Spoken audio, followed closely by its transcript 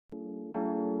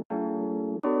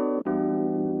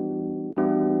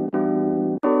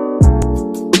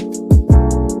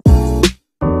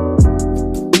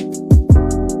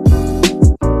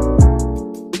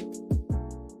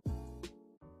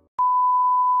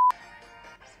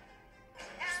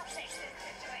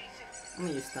I'm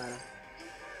gonna use Tara.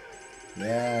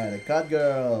 Yeah, the cut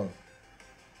girl.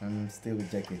 I'm still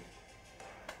with Jackie.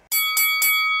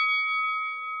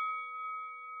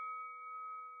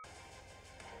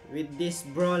 With this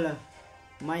brawler,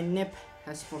 my nip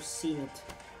has foreseen it.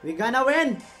 We gonna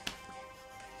win!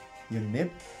 Your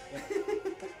nip?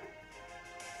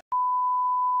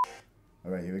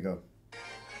 Alright, here we go.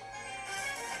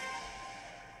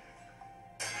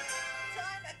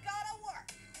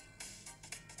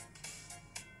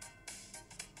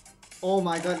 Oh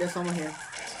my god, there's someone here.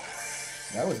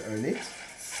 That was early.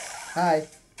 Hi,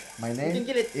 my name can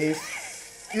kill it. is...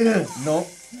 No.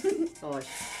 Oh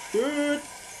shoot!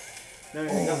 There we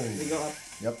go. We go up.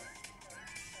 Yep.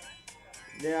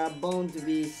 There are bound to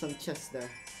be some chests there.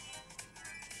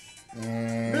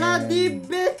 And Bloody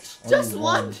bitch! only Just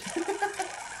one!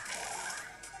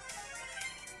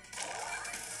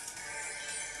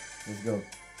 Let's go.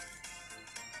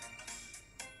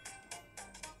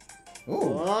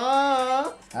 Ooh.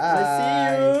 Oh, Hi. I see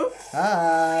you.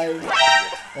 Hi.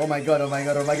 Oh my god, oh my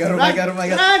god, oh my god, oh my god, oh my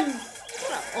god. Run!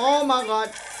 Oh my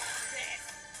god.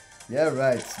 Yeah,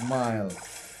 right, smile.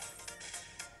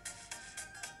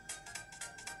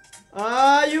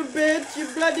 Ah, you bitch, you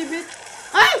bloody bitch.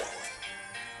 Ah!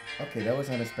 Okay, that was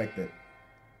unexpected.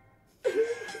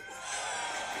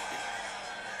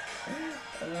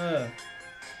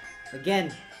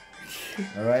 Again.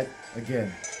 Alright,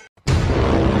 again.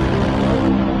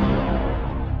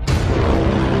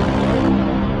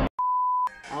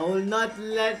 I will not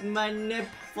let my nip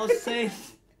forsake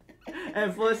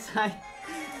and foresight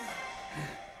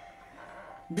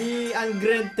be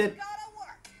ungranted.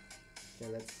 Okay,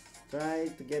 let's try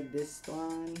to get this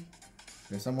one.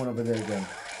 There's someone over there again.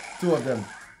 Two of them.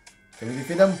 Can we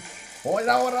defeat them?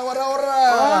 Ora, ora, ora, ora!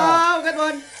 Oh, got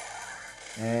one.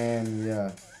 And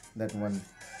yeah, that one.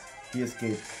 He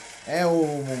escaped. Eh,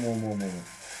 oh, mo.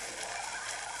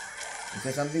 Is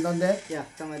there something on there? Yeah,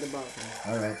 come at the bottom.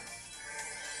 Alright.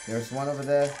 There's one over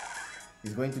there.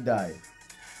 He's going to die.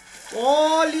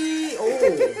 Holy! Oh,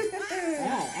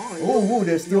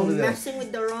 there's still over You're there. messing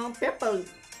with the wrong people.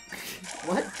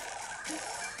 What?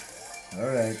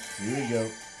 Alright, here we go.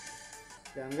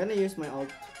 Okay, I'm gonna use my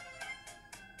ult.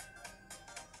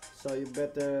 So you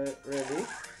better ready.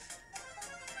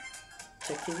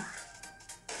 Checking.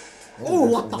 Oh,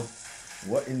 what the?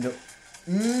 What in the...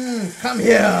 come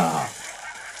here!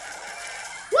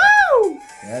 Woo!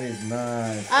 That is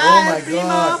nice. Ah, Oh my primo!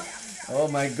 god! Oh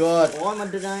my god! Oh, I'm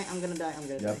gonna die. I'm gonna die.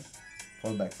 Yep.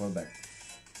 Fall back, fall back.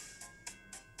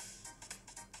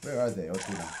 Where are they? Oh,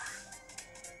 two now.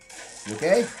 You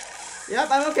okay? Yep,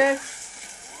 I'm okay.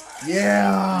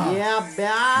 Yeah! Yeah,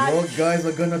 bad. You guys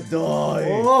are gonna die!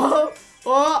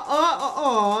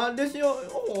 This your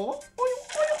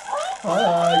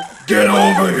Hi! Get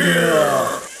over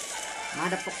here!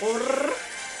 motherfucker.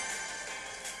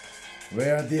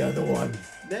 Where are the other one?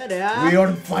 There they are. We're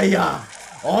on fire!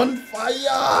 On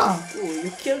fire! Oh,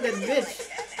 you killed that bitch.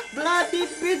 Bloody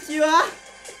bitch you are.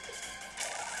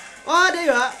 Oh, there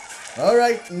you are.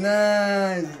 Alright,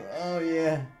 nice! Oh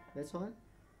yeah. That's all.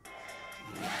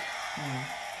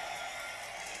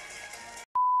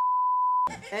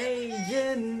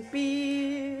 Agent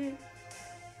P.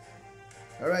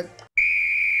 Alright.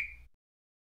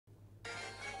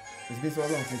 It's been so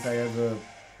long since I ever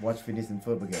watched Phineas and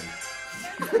Ferb again.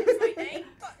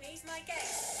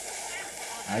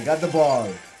 I got the ball.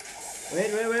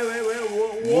 Wait.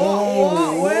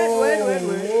 Whoa. Whoa, Wait.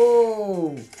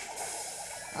 Whoa.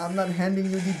 I'm not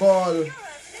handing you the ball.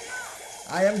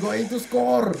 I am going to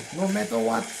score no matter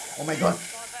what. Oh my god.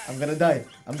 I'm gonna die.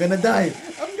 I'm gonna die.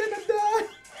 I'm gonna die.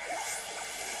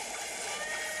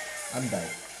 I'm dead.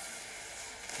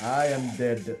 I am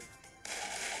dead.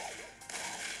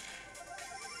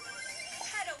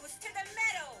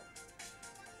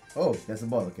 Oh, that's a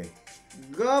ball. Okay.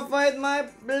 Go fight my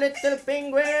little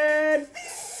penguin.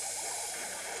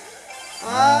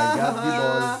 I got the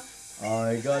ball.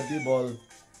 I got the ball.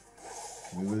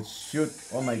 We will shoot.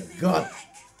 Oh my god.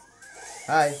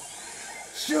 Hi.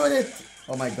 Shoot it.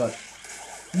 Oh my god.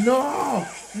 No.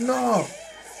 No.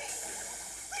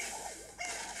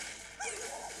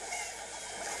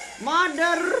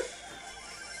 Mother.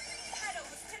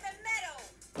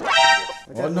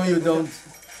 Oh no you don't.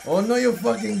 Oh no you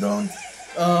fucking don't.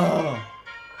 Oh.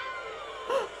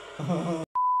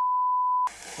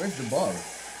 Where's the ball?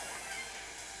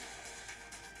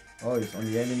 Oh, it's on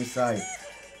the enemy side.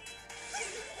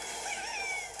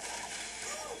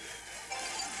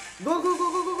 Go.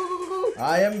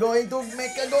 I am going to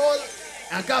make a goal.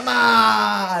 Ah, come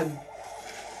on.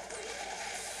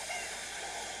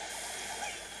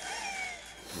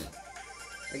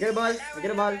 I get a ball. I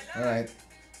get a ball. Alright.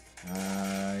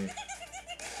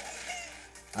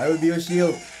 I will be your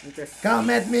shield. Okay. Come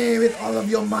at me with all of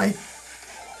your might.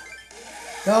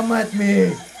 Come at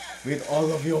me with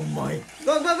all of your might.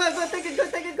 Go, go, go, go, take it, go,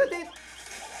 take it, go, take it.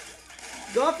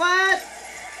 Go for it.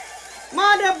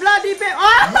 Mother bloody babe.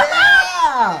 Oh!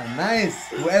 Yeah! Nice.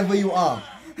 Whoever you are.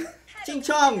 Ching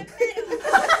chong.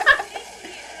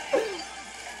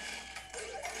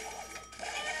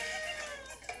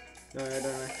 Don't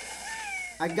worry.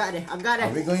 I got it, I got Are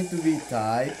it. we going to be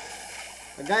tied?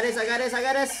 I got this, I got this, I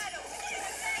got this.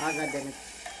 Ah, god damn it.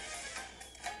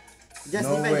 Just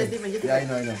No defend, way. just defend, just Yeah, I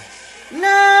defend. know.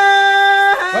 No!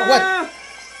 What?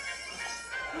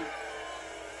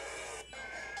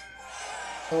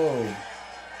 Oh,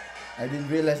 I didn't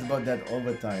realize about that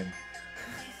overtime.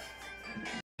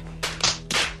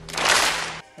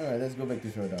 Alright, let's go back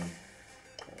to showdown.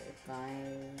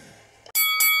 Fine.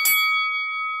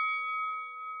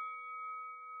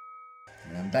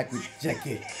 And I'm back with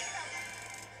Jackie.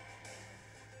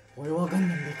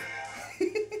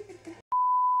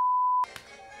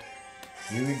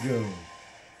 Here we go.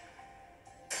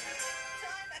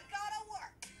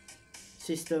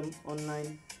 System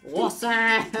online. What's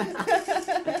that?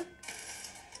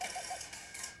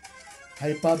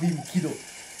 Hyper Beam Kido.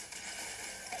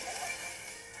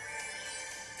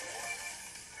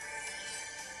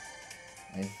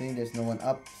 I think there's no one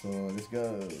up, so let's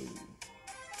go.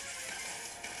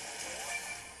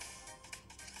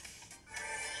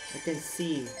 I can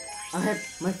see. I have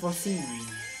my foresight.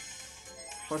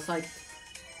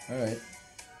 Alright.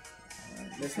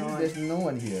 There's no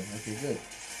one here. Okay, good.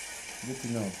 Good to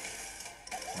know.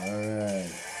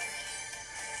 Alright.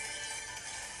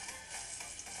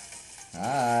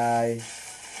 Hi.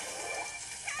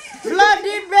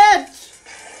 Bloody bitch!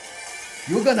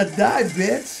 You're gonna die,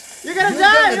 bitch! You're gonna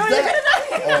die! Gonna You're gonna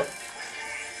die!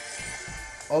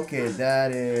 Oh. Okay,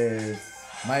 that is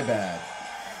my bad.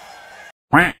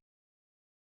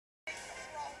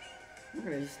 Look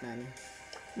at this Nani.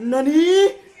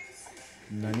 Nani?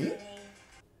 Nani?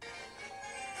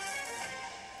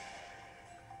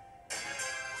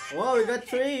 Wow, we got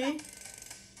 3.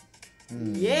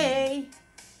 Yay!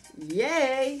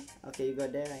 Yay! Okay, you go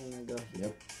there, I'm gonna go here.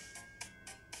 Yep.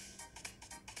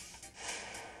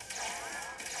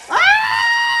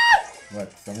 Ah!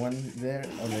 What? Someone there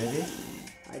already?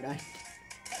 I died.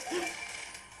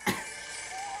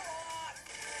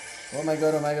 Oh my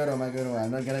god, oh my god, oh my god. Oh,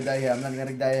 I'm not gonna die here. I'm not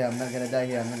gonna die here. I'm not gonna die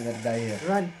here. I'm not gonna die here.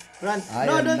 Run, run. I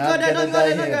No, am don't not go there, gonna don't go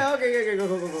there, die don't here. go. Okay, okay, go,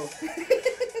 go, go, go.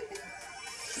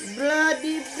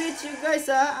 Bloody bitch, you guys,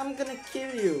 I'm gonna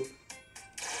kill you.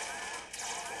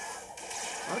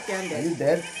 Okay, I'm Are dead. you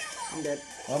dead? I'm dead.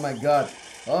 Oh my god.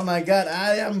 Oh my god.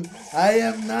 I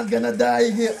am not gonna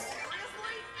die here.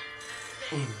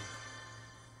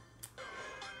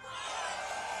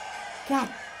 God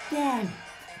damn.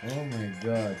 Oh my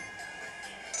god.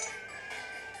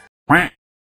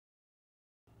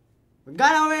 We're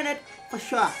gonna win it for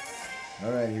sure.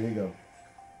 Alright, here we go.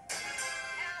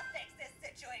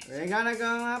 We're gonna go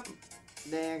up.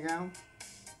 There you go.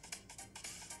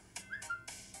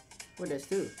 Oh, there's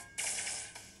 2.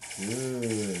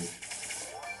 Good.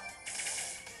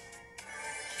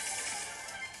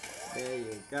 There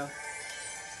you go.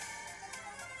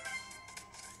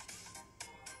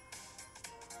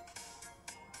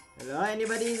 Hello,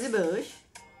 anybody in the bush?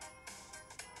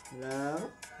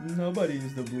 Hello? Nobody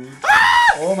is the bull.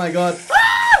 Oh my god.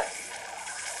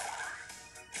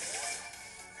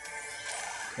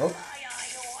 Oh.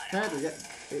 Try to get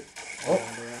it. Oh.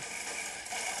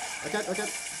 Watch out, watch out.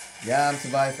 Yeah, I'm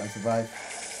survived.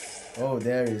 Oh,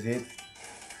 there is it.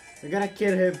 We're gonna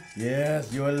kill him.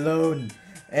 Yes, you're alone.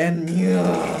 And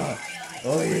yeah.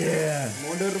 Oh yeah.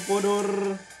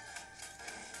 Modor.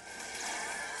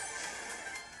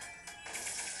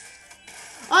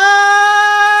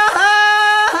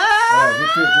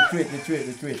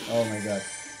 Retreat. Oh my god.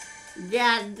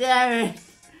 God damn it.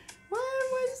 Why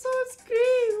am I so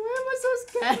scared? Why am I so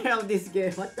scared of this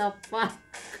game? What the fuck?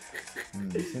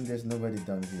 Since there's nobody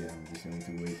down here, I'm just going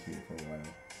to wait here for a while.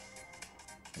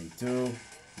 And 2,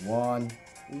 1,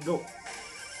 Go.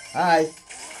 hi.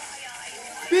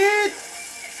 Speed!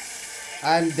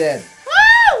 I'm dead.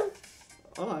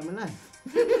 Oh, I'm alive.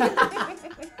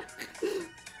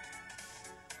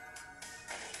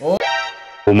 Oh.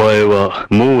 お前は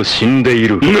もう死んでい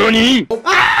る。何? You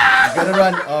gotta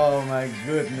run. Oh my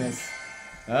goodness.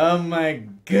 Oh my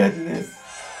goodness.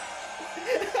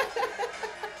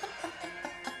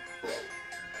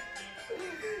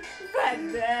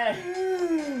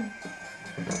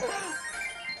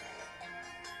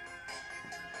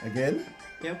 Again?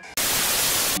 Yep.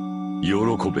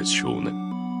 べ少年。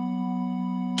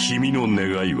君の願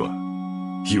いは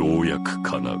ようやく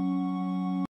叶う。